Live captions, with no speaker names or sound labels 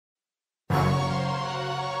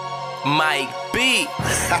B.A.B.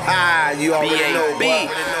 You already know,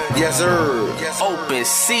 B.A.B. Yes, sir. Open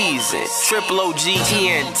season. Triple OG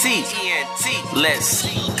ENT. Let's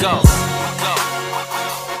go.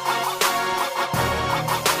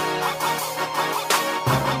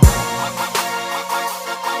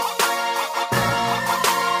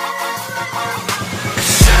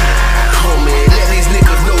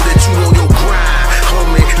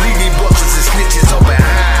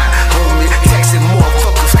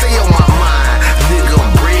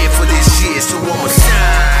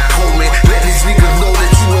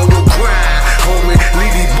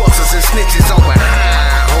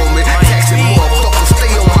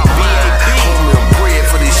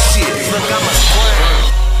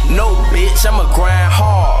 I'ma grind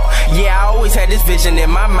hard. Yeah, I always had this vision in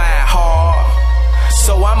my mind hard.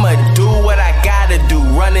 So I'ma do what I gotta do.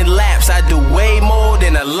 Running laps, I do way more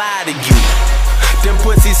than a lot of you. Them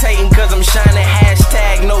pussies hating cause I'm shining.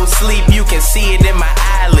 Hashtag no sleep, you can see it in my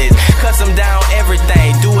eyelids. Custom down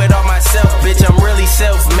everything, do it all myself. Bitch, I'm really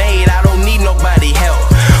self-made, I don't need nobody help.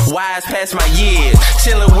 Wise past my years,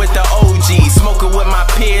 chillin' with the OGs, smoking with my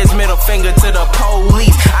peers, middle finger to the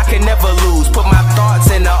police. I can never lose, put my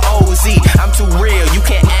thoughts in the OZ. I'm too real, you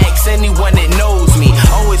can't ask anyone that knows me.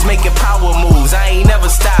 Always making power moves, I ain't never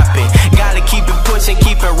stopping. Gotta keep it pushing,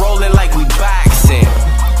 keep it rolling like we boxing.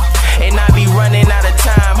 And I be running out of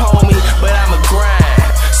time, homie, but I'ma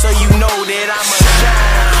grind, so you know that I'ma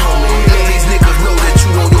shine, homie. Let these niggas know that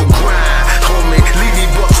you on your grind, homie. Leave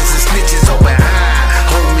these busters and snitches up behind,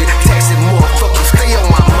 homie. Taxing motherfuckers, stay on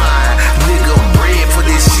my mind. Nigga, I'm bred for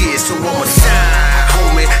this shit, so I'ma shine,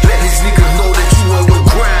 homie. Let these niggas know that you on your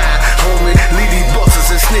grind, homie. Leave these busters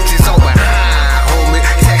and snitches up behind, homie.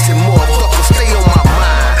 Taxing motherfuckers, stay on my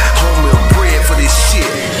mind, homie. I'm bred for this shit.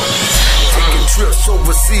 Taking trips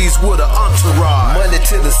overseas with an entourage, money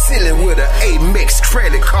to the ceiling with an Amex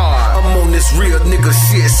credit card. I'm on this real nigga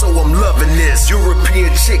shit, so I'm loving this.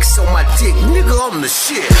 European chicks on my dick, nigga, I'm the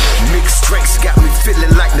shit. Mixed drinks got me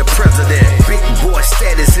feeling like the president. Big boy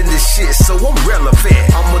status in this shit, so I'm relevant.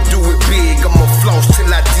 I'ma do it big, I'ma floss till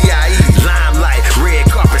I DIE. Limelight, red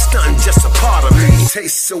carpet stunting, just a part of me.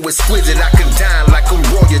 Taste so exquisite, I can dine like I'm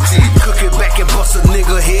royalty. Cook it back and bust a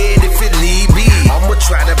nigga head if it need be. I'ma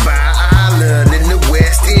try to